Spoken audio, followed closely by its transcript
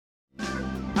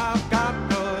I've got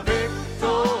the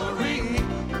victory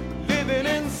living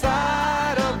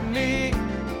inside of me.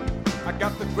 I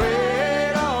got the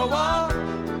greater one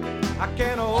I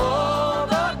can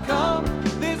overcome.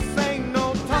 This ain't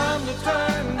no time to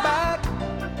turn back,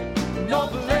 no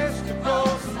place to go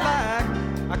slack.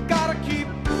 I gotta keep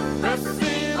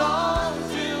pressing on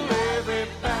till every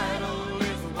battle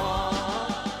is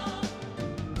won.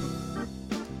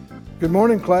 Good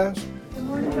morning, class. Good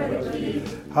morning, Brother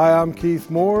Keith. Hi, I'm Keith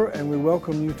Moore, and we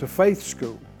welcome you to Faith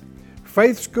School.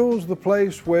 Faith School is the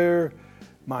place where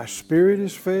my spirit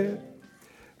is fed,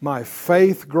 my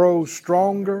faith grows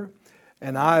stronger,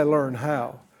 and I learn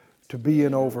how to be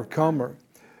an overcomer.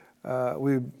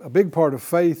 A big part of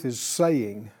faith is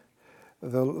saying.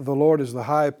 The Lord is the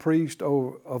high priest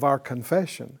of our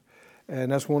confession.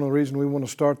 And that's one of the reasons we want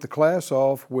to start the class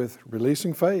off with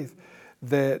releasing faith,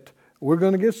 that we're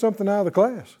going to get something out of the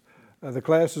class. The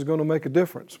class is going to make a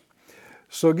difference.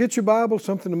 So get your Bible,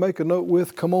 something to make a note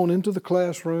with. Come on into the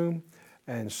classroom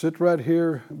and sit right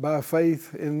here by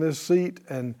faith in this seat,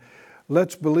 and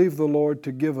let's believe the Lord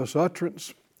to give us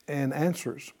utterance and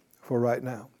answers for right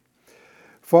now.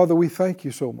 Father, we thank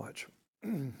you so much.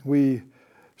 We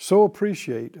so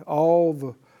appreciate all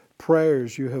the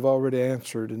prayers you have already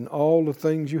answered and all the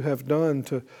things you have done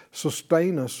to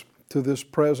sustain us to this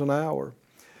present hour.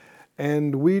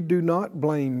 And we do not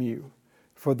blame you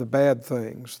for the bad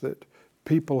things that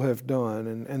people have done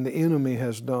and the enemy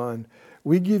has done.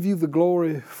 We give you the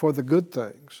glory for the good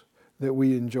things that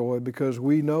we enjoy, because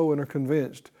we know and are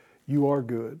convinced you are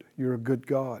good. You're a good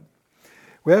God.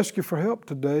 We ask you for help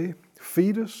today.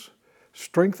 Feed us,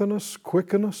 strengthen us,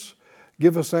 quicken us,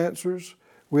 give us answers.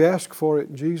 We ask for it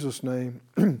in Jesus' name,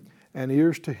 and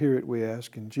ears to hear it we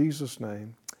ask in Jesus'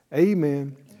 name.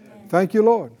 Amen. Amen. Thank you,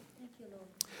 Lord. Thank you, Lord.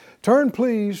 Turn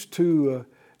please to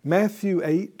Matthew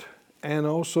 8 and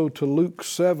also to Luke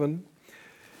 7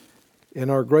 in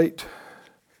our great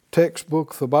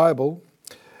textbook, the Bible,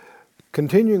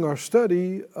 continuing our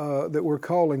study that we're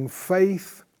calling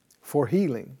Faith for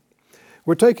Healing.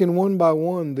 We're taking one by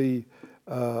one the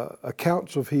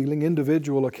accounts of healing,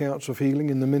 individual accounts of healing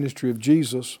in the ministry of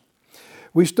Jesus.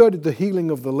 We studied the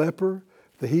healing of the leper,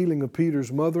 the healing of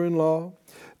Peter's mother-in-law,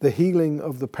 the healing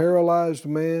of the paralyzed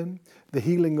man, the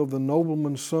healing of the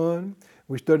nobleman's son.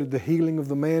 We studied the healing of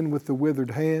the man with the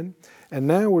withered hand. And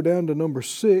now we're down to number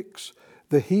 6,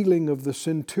 the healing of the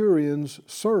centurion's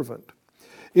servant.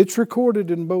 It's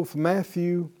recorded in both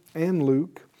Matthew and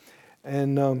Luke,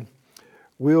 and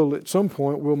at some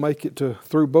point we'll make it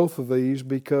through both of these,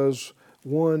 because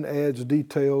one adds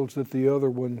details that the other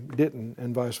one didn't,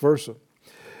 and vice versa.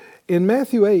 In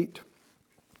Matthew 8,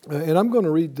 and I'm going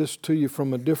to read this to you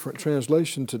from a different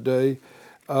translation today.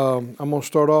 I'm going to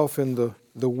start off in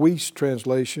the Weiss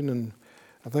translation, and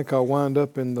I think I'll wind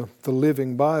up in the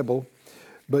Living Bible.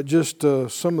 But just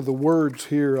some of the words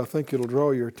here, I think it'll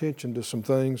draw your attention to some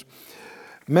things.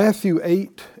 Matthew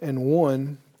 8 and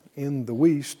 1 in the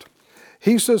Weiss,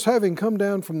 he says, having come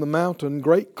down from the mountain,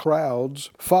 great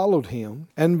crowds followed him.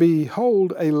 And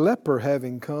behold, a leper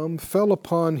having come, fell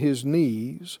upon his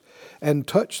knees and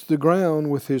touched the ground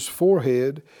with his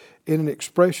forehead in an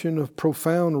expression of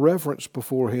profound reverence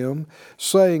before him,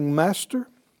 saying, Master,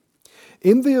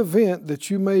 in the event that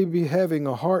you may be having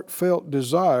a heartfelt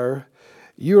desire,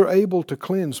 you are able to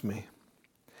cleanse me.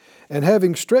 And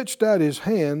having stretched out his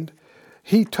hand,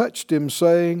 he touched him,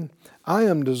 saying, I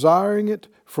am desiring it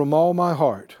from all my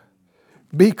heart.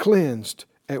 Be cleansed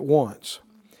at once.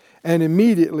 And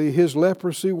immediately his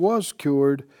leprosy was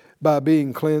cured by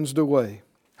being cleansed away.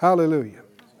 Hallelujah.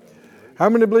 How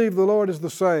many believe the Lord is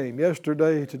the same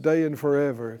yesterday, today, and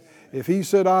forever? If he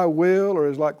said, I will, or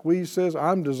as like we says,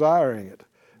 I'm desiring it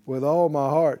with all my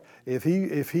heart. If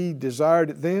he desired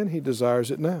it then, he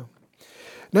desires it now.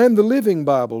 Now in the Living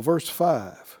Bible, verse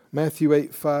 5, Matthew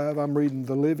 8:5, I'm reading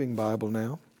the Living Bible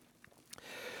now.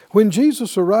 When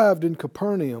Jesus arrived in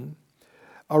Capernaum,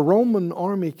 a Roman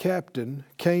army captain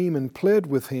came and pled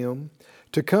with him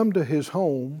to come to his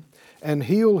home and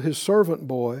heal his servant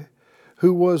boy,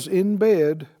 who was in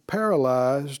bed,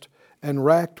 paralyzed and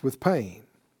racked with pain.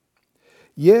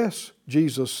 Yes,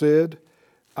 Jesus said,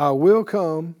 I will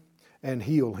come and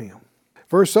heal him.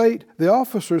 Verse 8, the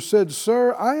officer said,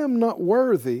 Sir, I am not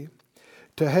worthy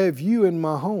to have you in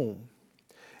my home,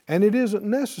 and it isn't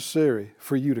necessary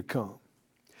for you to come.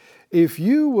 If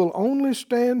you will only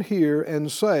stand here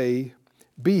and say,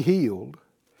 Be healed,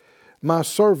 my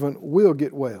servant will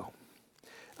get well.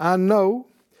 I know,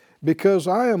 because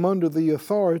I am under the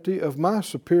authority of my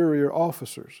superior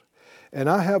officers, and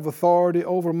I have authority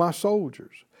over my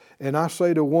soldiers. And I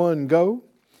say to one, Go,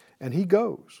 and he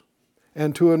goes,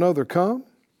 and to another, Come,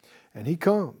 and he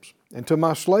comes. And to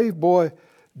my slave boy,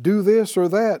 do this or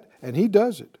that, and he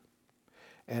does it.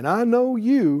 And I know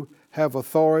you have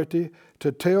authority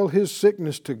to tell his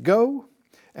sickness to go,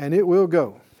 and it will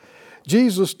go.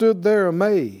 Jesus stood there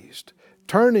amazed.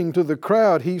 Turning to the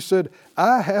crowd, he said,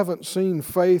 I haven't seen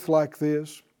faith like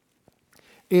this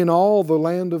in all the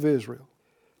land of Israel.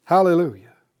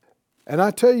 Hallelujah. And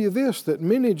I tell you this, that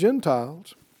many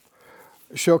Gentiles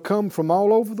shall come from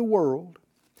all over the world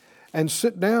and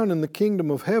sit down in the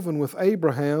kingdom of heaven with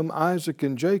Abraham, Isaac,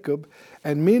 and Jacob,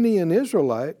 and many an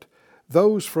Israelite,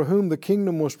 those for whom the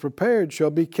kingdom was prepared,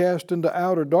 shall be cast into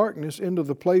outer darkness, into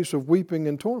the place of weeping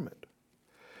and torment.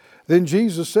 Then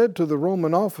Jesus said to the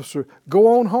Roman officer,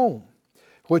 go on home.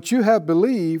 What you have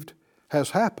believed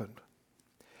has happened.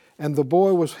 And the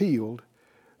boy was healed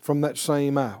from that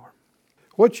same hour.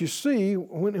 What you see,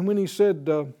 when he said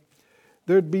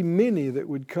there'd be many that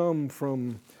would come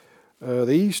from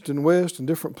the east and west and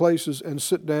different places and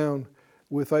sit down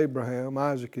with Abraham,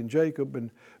 Isaac, and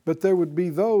Jacob. But there would be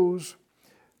those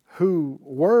who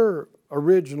were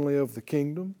originally of the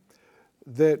kingdom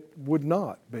that would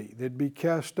not be. They'd be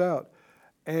cast out.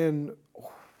 And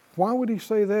why would he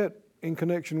say that in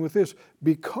connection with this?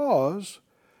 Because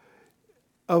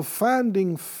of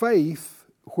finding faith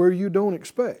where you don't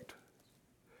expect,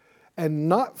 and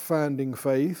not finding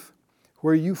faith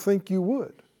where you think you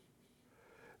would.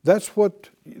 That's what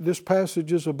this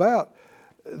passage is about.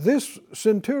 This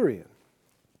centurion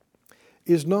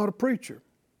is not a preacher.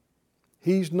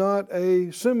 He's not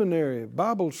a seminary,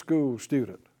 Bible school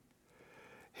student.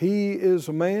 He is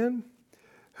a man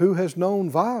who has known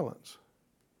violence.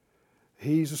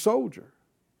 He's a soldier.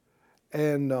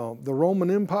 And the Roman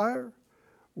Empire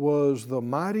was the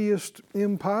mightiest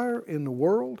empire in the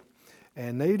world,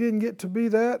 and they didn't get to be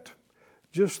that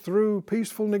just through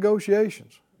peaceful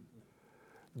negotiations.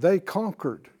 They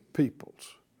conquered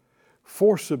peoples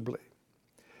forcibly.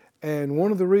 And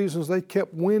one of the reasons they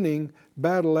kept winning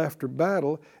battle after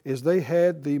battle is they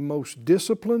had the most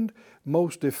disciplined,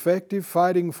 most effective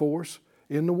fighting force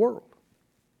in the world.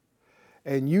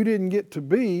 And you didn't get to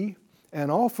be an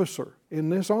officer in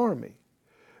this army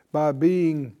by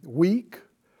being weak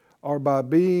or by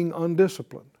being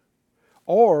undisciplined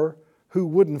or who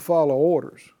wouldn't follow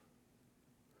orders.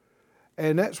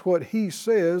 And that's what he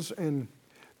says, and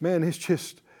man,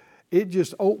 it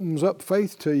just opens up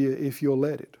faith to you if you'll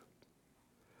let it.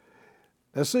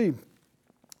 Now see,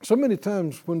 so many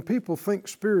times when people think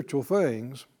spiritual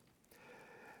things,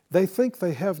 they think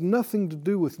they have nothing to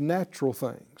do with natural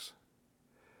things.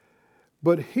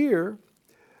 But here,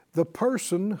 the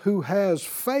person who has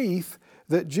faith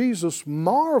that Jesus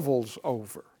marvels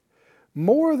over,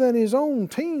 more than his own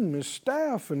team, his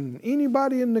staff, and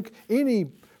anybody any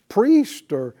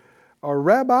priest or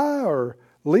rabbi or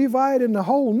Levite in the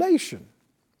whole nation,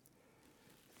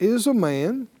 is a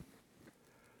man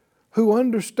who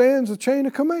understands the chain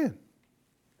of command.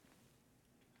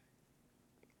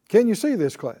 Can you see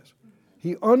this, class?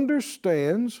 He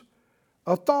understands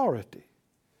authority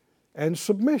and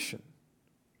submission.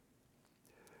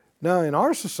 Now, in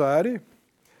our society,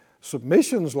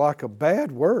 submission's like a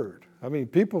bad word. I mean,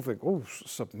 people think, oh,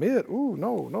 submit. Oh,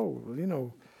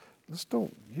 no, let's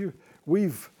don't.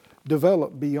 We've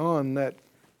developed beyond that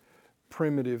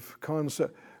primitive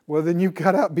concept. Well, then you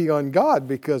got out beyond God,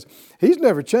 because He's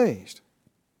never changed.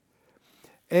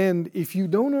 And if you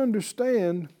don't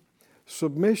understand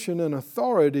submission and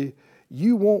authority,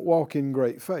 you won't walk in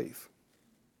great faith.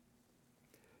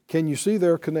 Can you see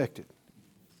they're connected?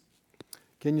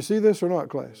 Can you see this or not,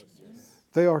 class? Yes.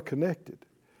 They are connected.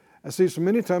 I see so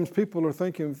many times people are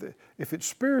thinking if it's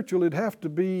spiritual, it'd have to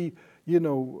be,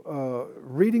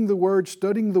 reading the Word,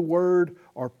 studying the Word,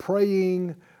 or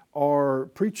praying, or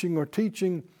preaching or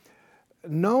teaching.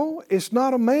 No, it's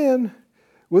not a man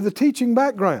with a teaching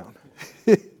background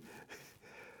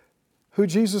who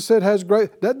Jesus said has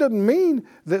great. That doesn't mean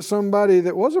that somebody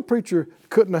that was a preacher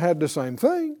couldn't have had the same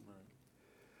thing,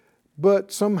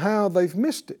 but somehow they've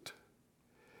missed it.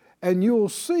 And you'll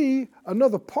see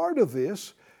another part of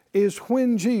this is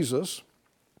when Jesus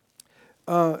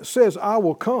says, I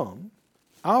will come,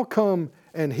 I'll come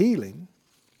and heal him.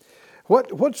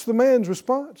 What's the man's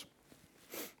response?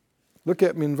 Look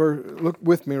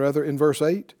with me in verse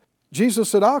 8. Jesus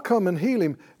said, I'll come and heal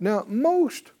him. Now,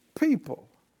 most people,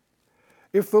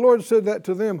 if the Lord said that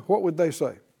to them, what would they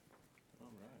say?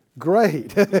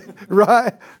 Great,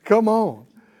 right? Come on,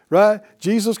 right?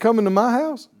 Jesus coming to my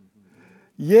house?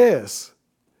 Yes,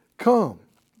 come.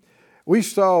 We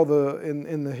saw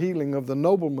in the healing of the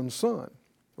nobleman's son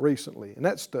recently, in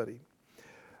that study,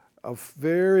 a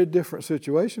very different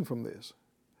situation from this.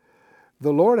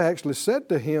 the Lord actually said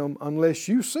to him, unless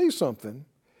you see something,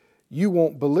 you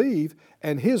won't believe.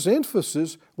 And his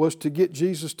emphasis was to get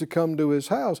Jesus to come to his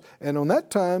house. And on that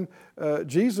time,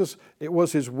 Jesus, it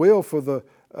was his will for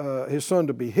his son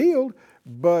to be healed,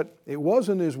 but it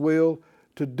wasn't his will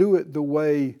to do it the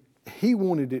way he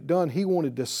wanted it done. He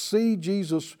wanted to see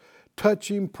Jesus, touch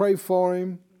him, pray for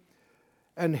him.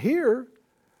 And here,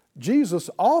 Jesus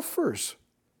offers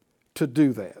to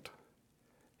do that.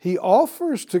 He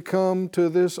offers to come to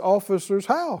this officer's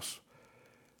house.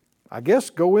 I guess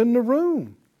go in the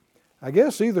room. I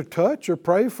guess either touch or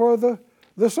pray for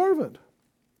the servant.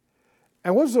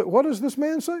 And what does this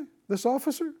man say? This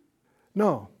officer?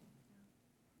 No,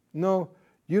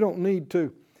 you don't need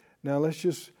to. Now let's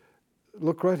just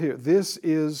look right here. This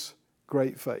is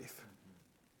great faith.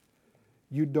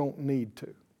 You don't need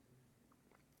to.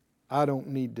 I don't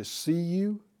need to see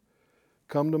you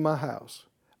come to my house.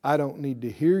 I don't need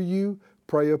to hear you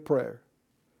pray a prayer.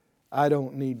 I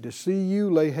don't need to see you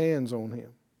lay hands on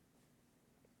him.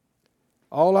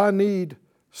 All I need,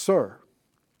 sir,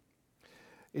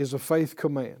 is a faith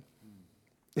command.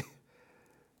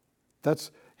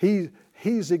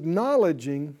 He's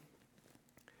acknowledging,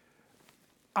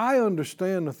 I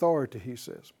understand authority, he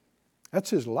says. That's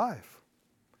his life.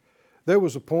 There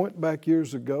was a point back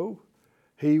years ago,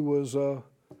 he was a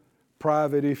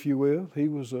private, if you will. He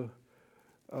was a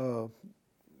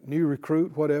new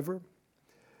recruit, whatever.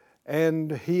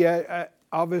 And he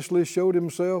obviously showed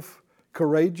himself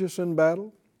courageous in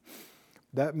battle.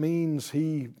 That means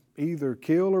he either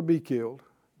kill or be killed.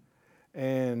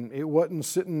 And it wasn't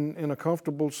sitting in a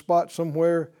comfortable spot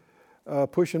somewhere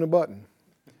pushing a button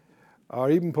or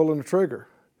even pulling a trigger.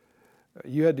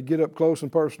 You had to get up close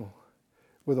and personal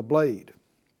with a blade.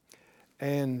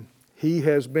 And he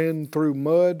has been through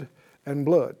mud and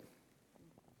blood.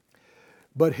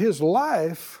 But his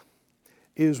life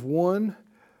is one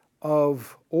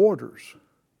of orders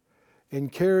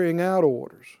and carrying out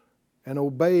orders and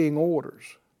obeying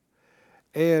orders.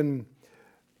 And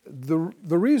the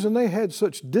reason they had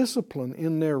such discipline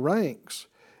in their ranks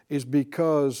is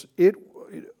because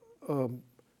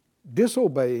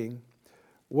disobeying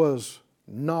was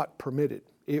not permitted.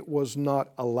 It was not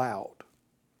allowed.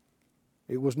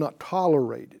 It was not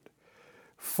tolerated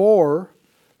for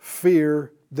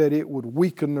fear that it would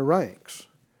weaken the ranks.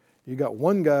 You got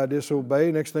one guy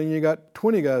disobey, next thing you got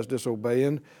 20 guys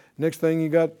disobeying, next thing you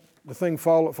got the thing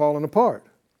falling apart.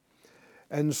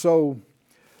 And so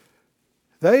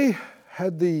they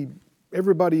had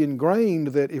everybody ingrained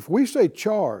that if we say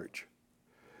charge,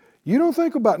 you don't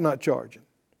think about not charging.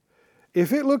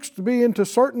 If it looks to be into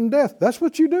certain death, that's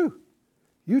what you do.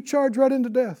 You charge right into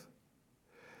death.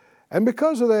 And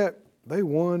because of that, they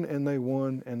won and they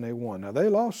won and they won. Now they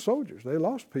lost soldiers, they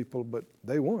lost people, but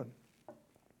they won.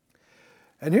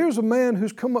 And here's a man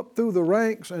who's come up through the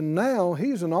ranks and now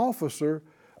he's an officer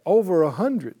over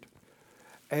 100.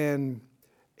 And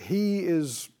he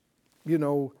is,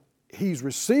 he's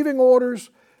receiving orders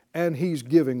and he's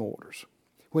giving orders.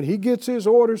 When he gets his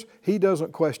orders, he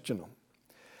doesn't question them.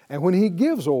 And when he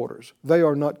gives orders, they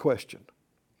are not questioned.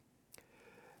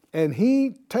 And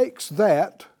he takes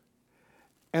that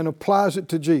and applies it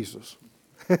to Jesus.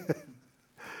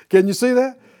 Can you see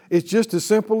that? It's just as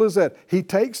simple as that. He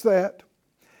takes that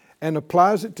and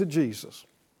applies it to Jesus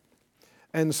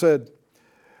and said,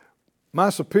 my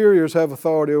superiors have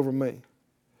authority over me.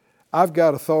 I've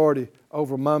got authority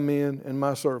over my men and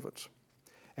my servants.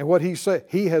 And what he said,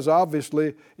 he has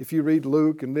obviously, if you read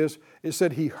Luke and this, it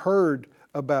said he heard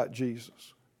about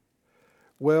Jesus.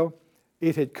 Well,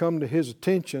 it had come to his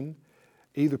attention,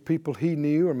 either people he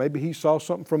knew or maybe he saw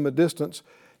something from a distance.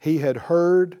 He had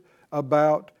heard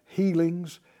about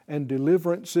healings and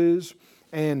deliverances,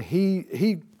 and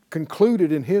he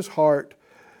concluded in his heart,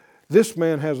 this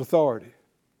man has authority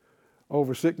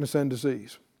over sickness and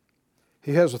disease.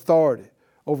 He has authority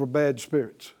over bad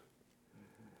spirits.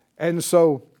 And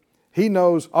so he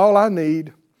knows all I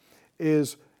need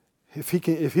is if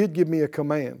he'd give me a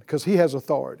command, because he has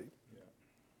authority.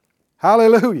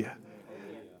 Hallelujah.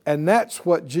 And that's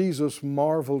what Jesus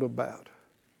marveled about.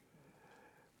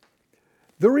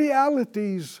 The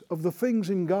realities of the things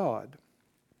in God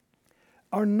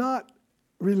are not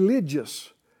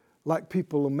religious like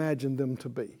people imagine them to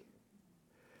be.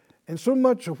 And so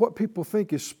much of what people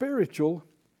think is spiritual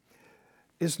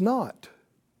is not.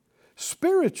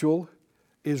 Spiritual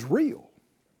is real.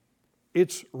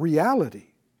 It's reality.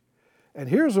 And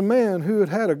here's a man who had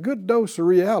had a good dose of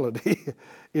reality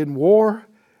in war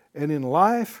and in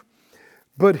life,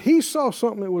 but he saw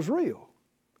something that was real,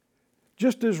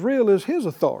 just as real as his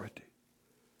authority.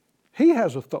 He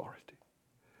has authority.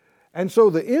 And so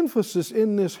the emphasis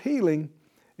in this healing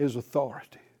is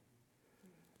authority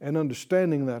and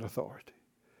understanding that authority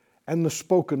and the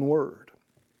spoken word.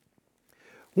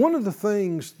 One of the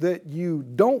things that you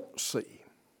don't see,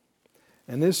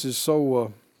 and this is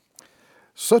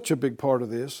such a big part of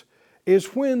this,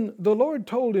 is when the Lord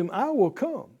told him, I will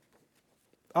come.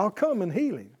 I'll come and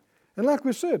heal him. And like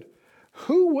we said,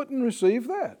 who wouldn't receive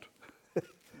that?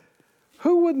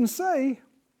 Who wouldn't say,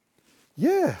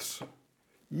 yes,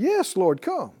 yes, Lord,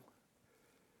 come?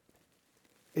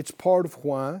 It's part of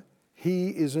why he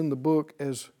is in the book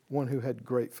as one who had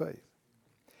great faith.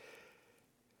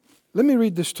 Let me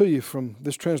read this to you from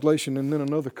this translation and then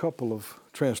another couple of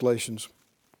translations.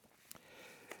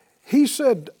 He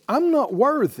said, I'm not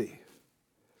worthy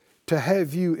to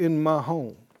have you in my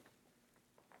home.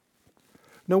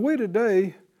 Now we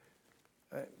today,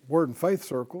 Word and Faith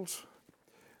circles,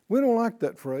 we don't like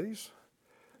that phrase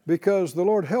because the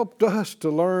Lord helped us to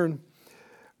learn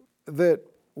that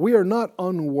we are not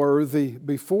unworthy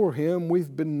before Him.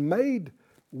 We've been made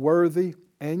worthy,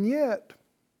 and yet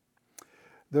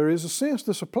there is a sense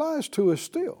this applies to us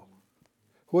still.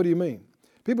 What do you mean?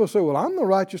 People say, well, I'm the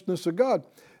righteousness of God.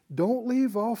 Don't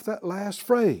leave off that last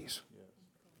phrase.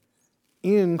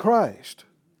 In Christ.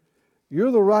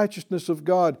 You're the righteousness of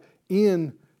God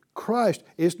in Christ.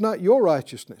 It's not your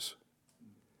righteousness.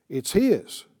 It's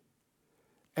His.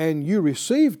 And you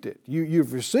received it.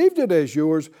 You've received it as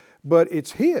yours, but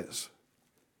it's His.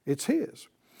 It's His.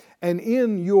 And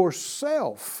in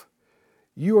yourself,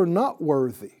 you are not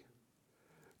worthy.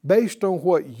 Based on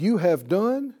what you have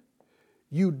done,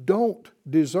 you don't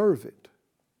deserve it.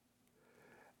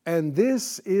 And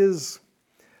this is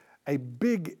a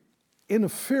big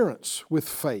interference with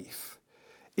faith.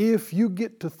 If you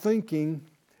get to thinking,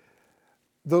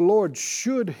 the Lord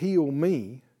should heal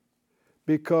me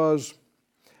because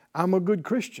I'm a good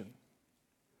Christian,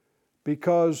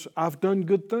 because I've done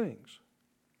good things.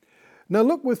 Now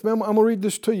look with me, I'm going to read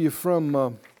this to you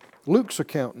from Luke's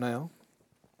account now.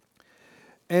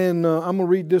 And I'm going to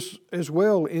read this as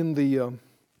well in the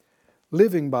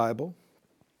Living Bible,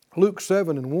 Luke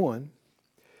 7:1.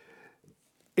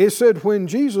 It said, when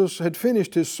Jesus had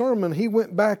finished his sermon, he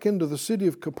went back into the city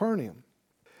of Capernaum.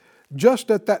 Just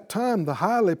at that time, the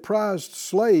highly prized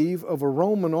slave of a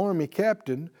Roman army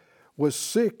captain was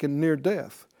sick and near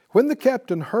death. When the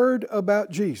captain heard about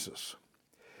Jesus,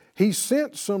 he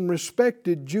sent some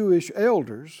respected Jewish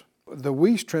elders. The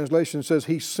Weiss translation says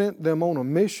he sent them on a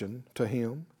mission to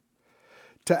him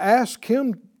to ask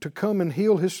him to come and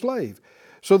heal his slave.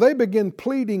 So they began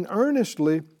pleading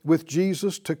earnestly with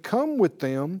Jesus to come with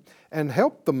them and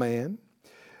help the man.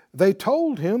 They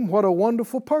told him what a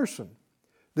wonderful person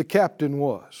the captain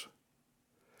was.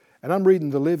 And I'm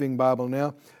reading the Living Bible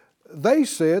now. They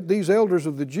said, these elders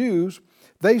of the Jews,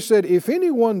 they said, if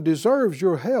anyone deserves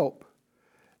your help,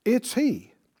 it's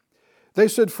he. They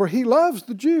said, for he loves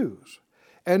the Jews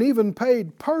and even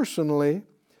paid personally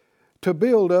to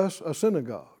build us a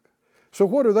synagogue. So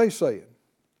what are they saying?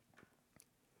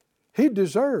 He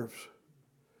deserves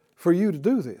for you to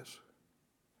do this.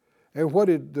 And what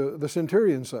did the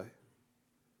centurion say?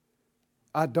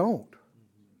 I don't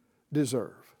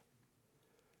deserve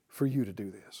for you to do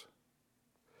this.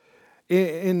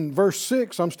 In verse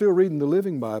 6, I'm still reading the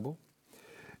Living Bible,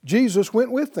 Jesus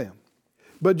went with them.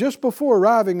 But just before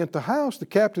arriving at the house, the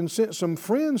captain sent some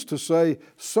friends to say,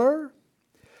 Sir,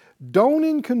 don't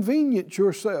inconvenience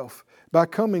yourself by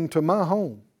coming to my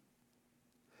home.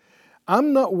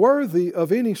 I'm not worthy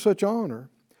of any such honor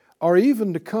or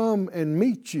even to come and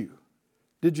meet you.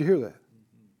 Did you hear that?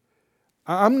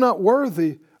 I'm not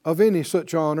worthy of any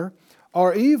such honor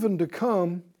or even to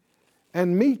come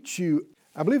and meet you.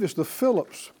 I believe it's the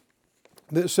Phillips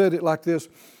that said it like this.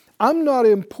 I'm not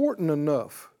important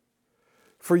enough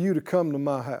for you to come to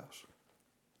my house.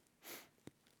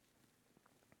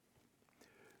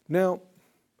 Now,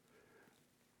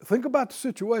 think about the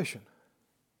situation.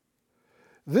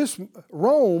 This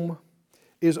Rome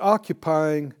is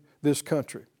occupying this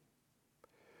country.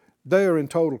 They are in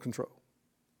total control.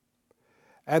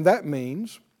 And that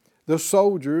means the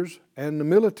soldiers and the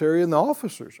military and the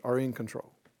officers are in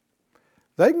control.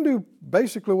 They can do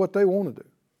basically what they want to do.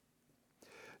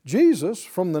 Jesus,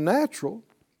 from the natural,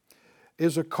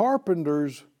 is a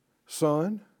carpenter's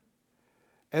son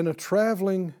and a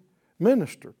traveling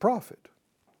minister, prophet.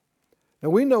 Now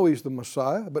we know he's the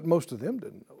Messiah, but most of them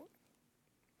didn't know it.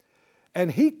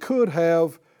 And he could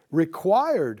have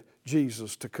required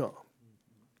Jesus to come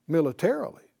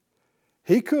militarily.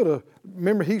 He could have,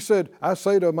 remember he said, I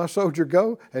say to my soldier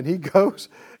go, and he goes,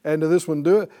 and to this one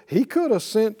do it. He could have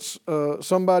sent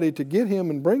somebody to get him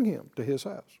and bring him to his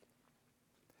house.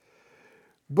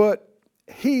 But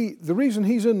the reason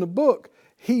he's in the book,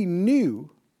 he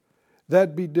knew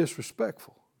that'd be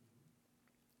disrespectful.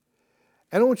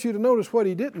 And I want you to notice what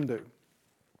he didn't do.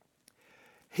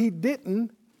 He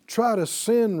didn't try to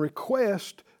send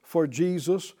requests for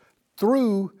Jesus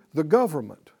through the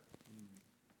government,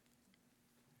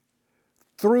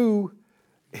 through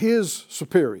his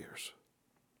superiors.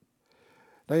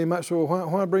 Now you might say, well,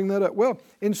 why bring that up? Well,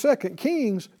 in 2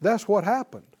 Kings, that's what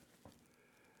happened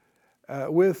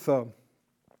with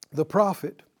the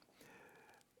prophet.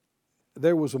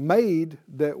 There was a maid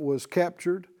that was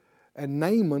captured, and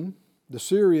Naaman, the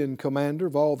Syrian commander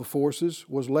of all the forces,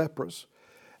 was leprous.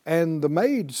 And the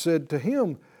maid said to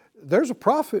him, there's a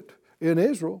prophet in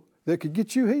Israel that could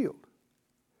get you healed.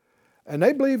 And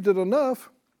they believed it enough.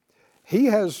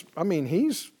 He's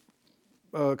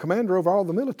commander over all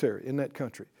the military in that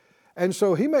country. And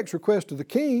so he makes request to the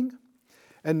king,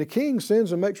 and the king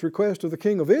sends and makes request to the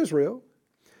king of Israel.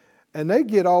 And they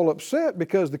get all upset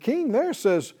because the king there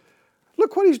says,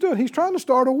 look what he's doing. He's trying to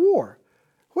start a war.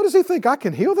 What does he think? I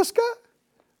can heal this guy?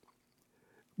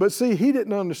 But see, he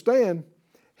didn't understand.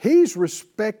 He's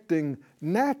respecting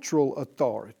natural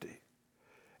authority.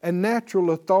 And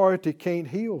natural authority can't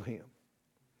heal him.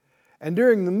 And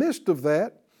during the midst of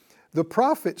that, the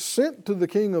prophet sent to the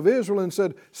king of Israel and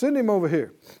said, send him over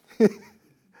here.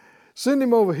 Send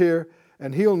him over here,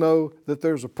 and he'll know that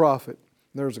there's a prophet,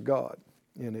 there's a God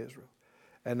in Israel.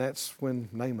 And that's when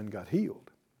Naaman got healed.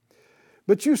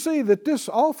 But you see that this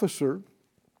officer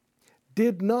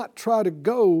did not try to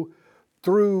go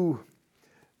through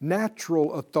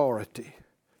natural authority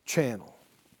channel,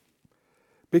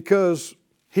 because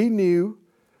he knew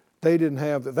they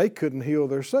couldn't heal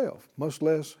themselves, much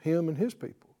less him and his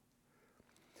people.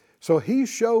 So he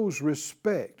shows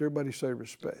respect. Everybody say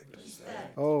respect.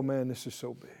 Respect. Oh man, this is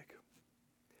so big.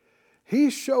 He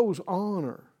shows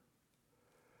honor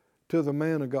to the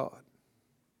man of God.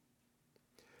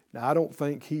 Now, I don't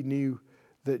think he knew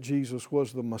that Jesus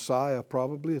was the Messiah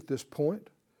probably at this point,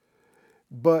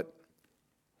 but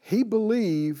he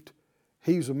believed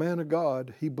he's a man of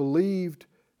God. He believed,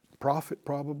 prophet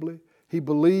probably, he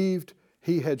believed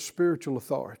he had spiritual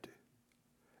authority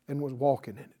and was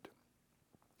walking in it.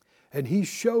 And he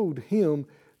showed him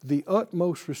the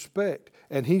utmost respect.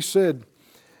 And he said,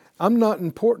 I'm not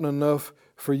important enough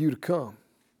for you to come.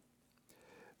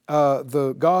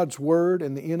 The God's Word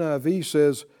in the NIV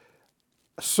says,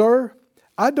 Sir,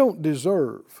 I don't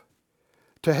deserve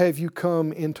to have you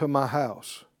come into my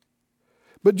house,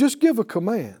 but just give a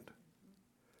command,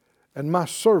 and my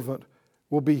servant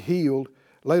will be healed.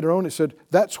 Later on it said,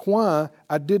 that's why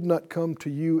I did not come to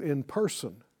you in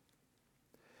person.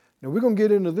 Now we're going to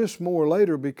get into this more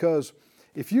later, because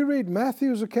if you read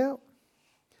Matthew's account,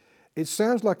 it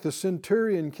sounds like the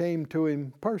centurion came to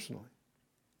him personally.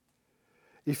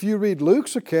 If you read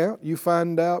Luke's account, you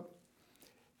find out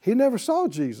he never saw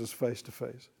Jesus face to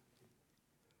face.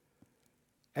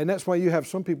 And that's why you have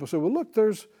some people say, well, look,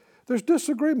 there's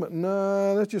disagreement.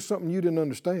 No, that's just something you didn't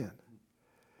understand.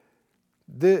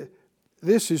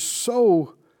 This is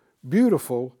so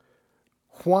beautiful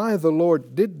why the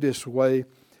Lord did this way,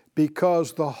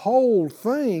 because the whole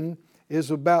thing is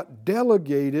about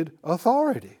delegated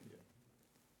authority.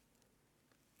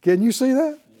 Can you see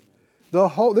that?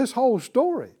 This whole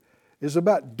story is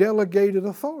about delegated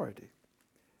authority.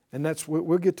 And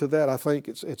we'll get to that, I think,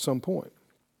 at some point.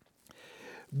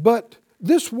 But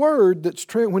this word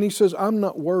when he says, I'm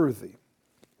not worthy,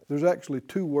 there's actually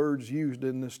two words used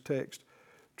in this text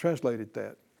translated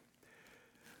that.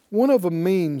 One of them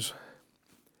means,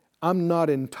 I'm not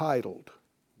entitled.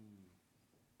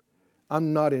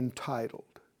 I'm not entitled.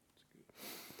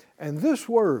 And this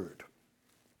word,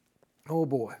 oh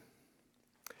boy,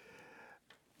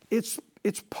 it's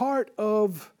part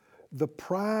of the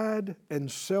pride and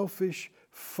selfish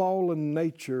fallen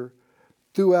nature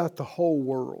throughout the whole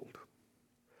world.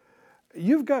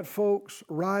 You've got folks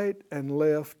right and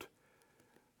left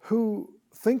who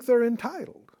think they're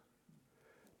entitled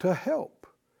to help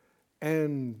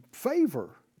and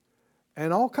favor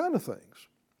and all kind of things.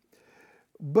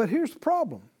 But here's the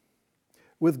problem.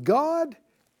 With God,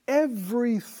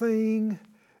 everything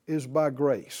is by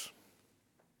grace.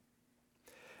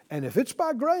 And if it's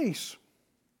by grace,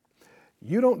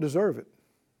 you don't deserve it.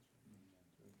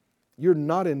 You're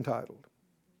not entitled.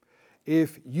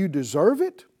 If you deserve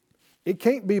it, it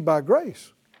can't be by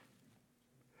grace.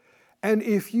 And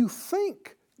if you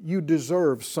think you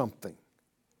deserve something,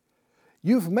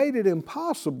 you've made it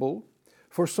impossible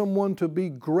for someone to be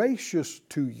gracious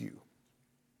to you.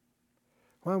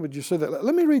 Why would you say that?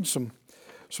 Let me read some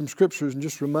scriptures and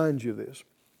just remind you of this.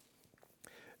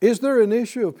 Is there an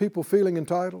issue of people feeling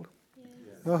entitled?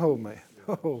 Yes. Oh, man.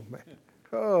 Oh, man.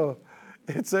 Oh,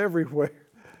 it's everywhere.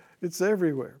 It's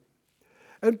everywhere.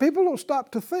 And people don't stop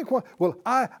to think, well,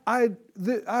 I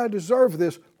deserve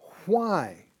this.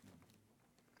 Why?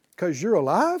 Because you're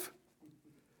alive?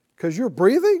 Because you're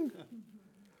breathing?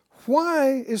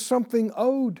 Why is something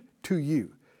owed to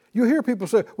you? You hear people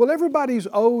say, well, everybody's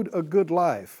owed a good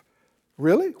life.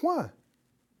 Really? Why?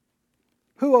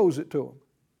 Who owes it to them?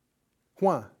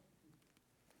 Why?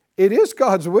 It is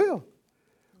God's will.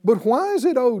 But why is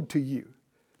it owed to you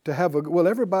to have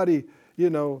everybody,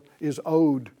 is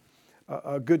owed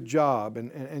a good job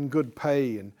and good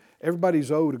pay, and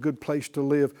everybody's owed a good place to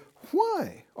live.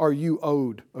 Why are you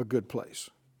owed a good place?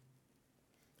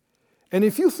 And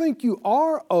if you think you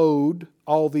are owed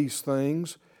all these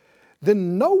things,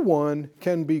 then no one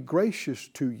can be gracious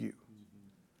to you.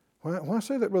 Why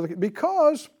say that, Brother?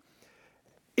 Because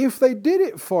if they did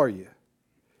it for you,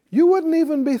 you wouldn't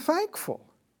even be thankful.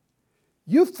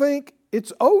 You think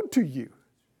it's owed to you.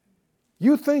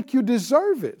 You think you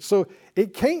deserve it. So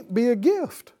it can't be a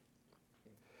gift.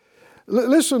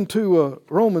 Listen to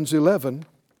Romans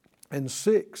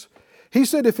 11:6. He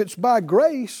said, if it's by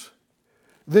grace,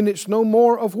 then it's no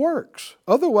more of works.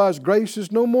 Otherwise, grace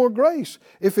is no more grace.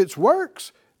 If it's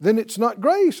works, then it's not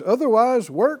grace. Otherwise,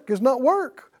 work is not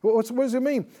work. What does it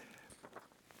mean?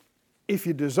 If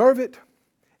you deserve it,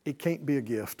 it can't be a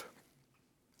gift.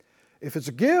 If it's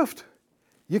a gift,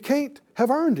 you can't have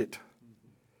earned it.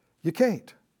 You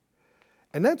can't.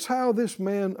 And that's how this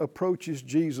man approaches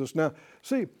Jesus. Now,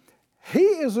 see, he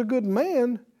is a good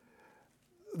man.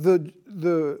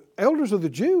 The elders of the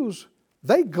Jews,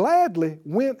 they gladly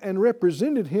went and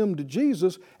represented him to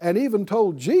Jesus and even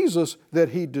told Jesus that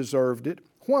he deserved it.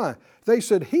 Why? They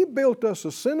said, he built us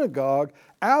a synagogue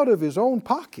out of his own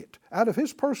pocket, out of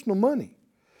his personal money.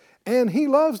 And he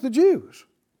loves the Jews.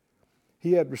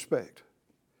 He had respect.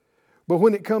 But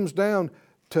when it comes down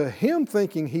to him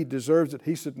thinking he deserves it,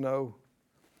 he said, no,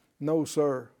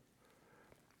 sir.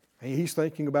 And he's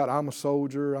thinking about, I'm a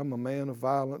soldier, I'm a man of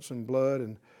violence and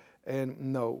blood, and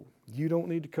no, you don't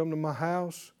need to come to my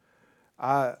house.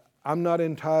 I'm not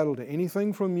entitled to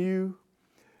anything from you,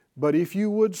 but if you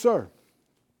would, sir,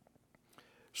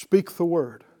 speak the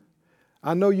word.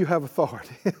 I know you have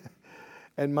authority,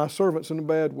 and my servant's in a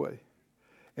bad way.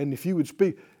 And if you would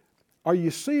speak, are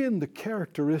you seeing the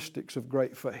characteristics of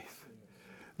great faith?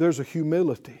 There's a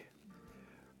humility,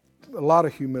 a lot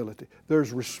of humility.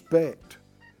 There's respect,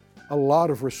 a lot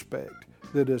of respect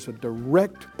that is a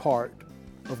direct part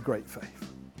of great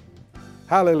faith.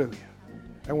 Hallelujah.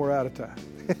 And we're out of time.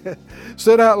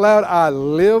 Said out loud, I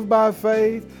live by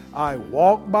faith, I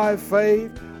walk by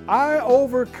faith, I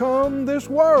overcome this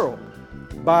world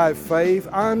by faith.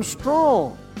 I'm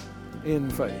strong in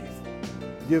faith,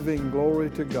 giving glory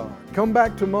to God. Come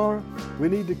back tomorrow. We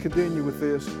need to continue with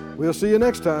this. We'll see you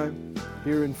next time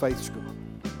here in Faith School.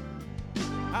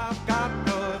 I've got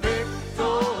the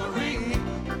victory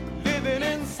living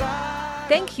inside.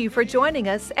 Thank you for joining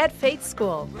us at Faith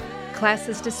School. Class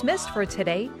is dismissed for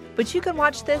today, but you can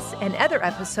watch this and other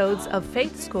episodes of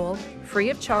Faith School free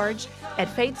of charge at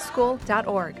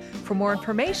faithschool.org. For more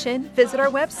information, visit our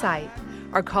website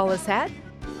or call us at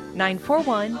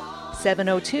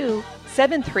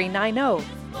 941-702-7390.